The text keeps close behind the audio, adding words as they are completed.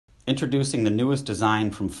Introducing the newest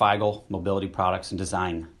design from Veigel Mobility Products and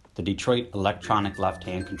Design, the Detroit electronic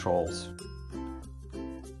left-hand controls.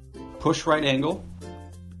 Push right angle,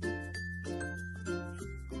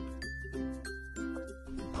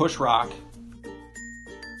 push rock,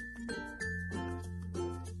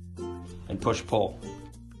 and push pull.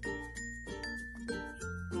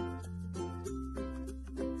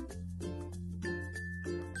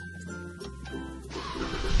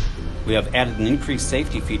 We have added an increased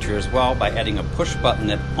safety feature as well by adding a push button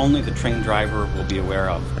that only the trained driver will be aware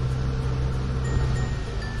of.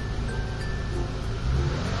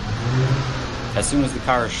 As soon as the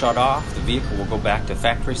car is shut off, the vehicle will go back to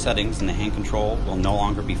factory settings and the hand control will no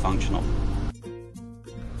longer be functional.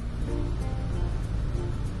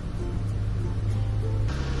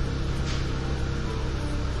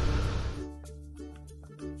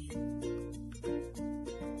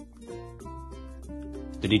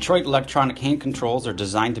 The Detroit electronic hand controls are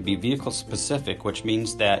designed to be vehicle specific, which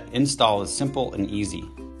means that install is simple and easy.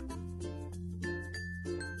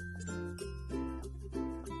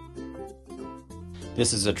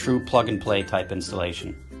 This is a true plug-and-play type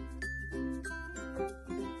installation.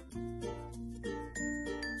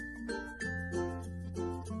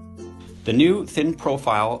 The new thin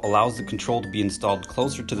profile allows the control to be installed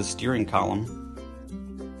closer to the steering column.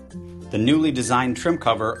 The newly designed trim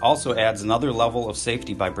cover also adds another level of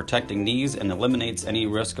safety by protecting knees and eliminates any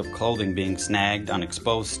risk of clothing being snagged on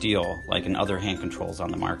exposed steel like in other hand controls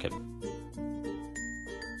on the market.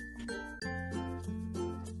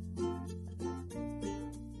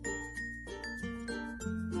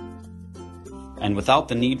 And without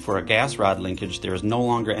the need for a gas rod linkage, there is no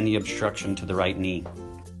longer any obstruction to the right knee.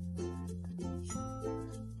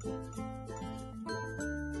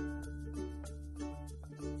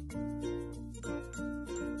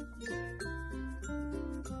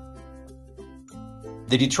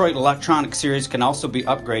 The Detroit Electronic Series can also be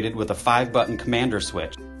upgraded with a 5-button commander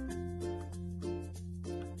switch.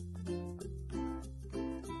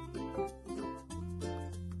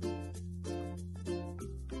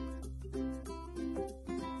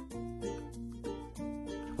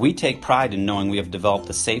 We take pride in knowing we have developed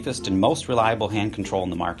the safest and most reliable hand control in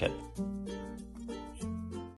the market.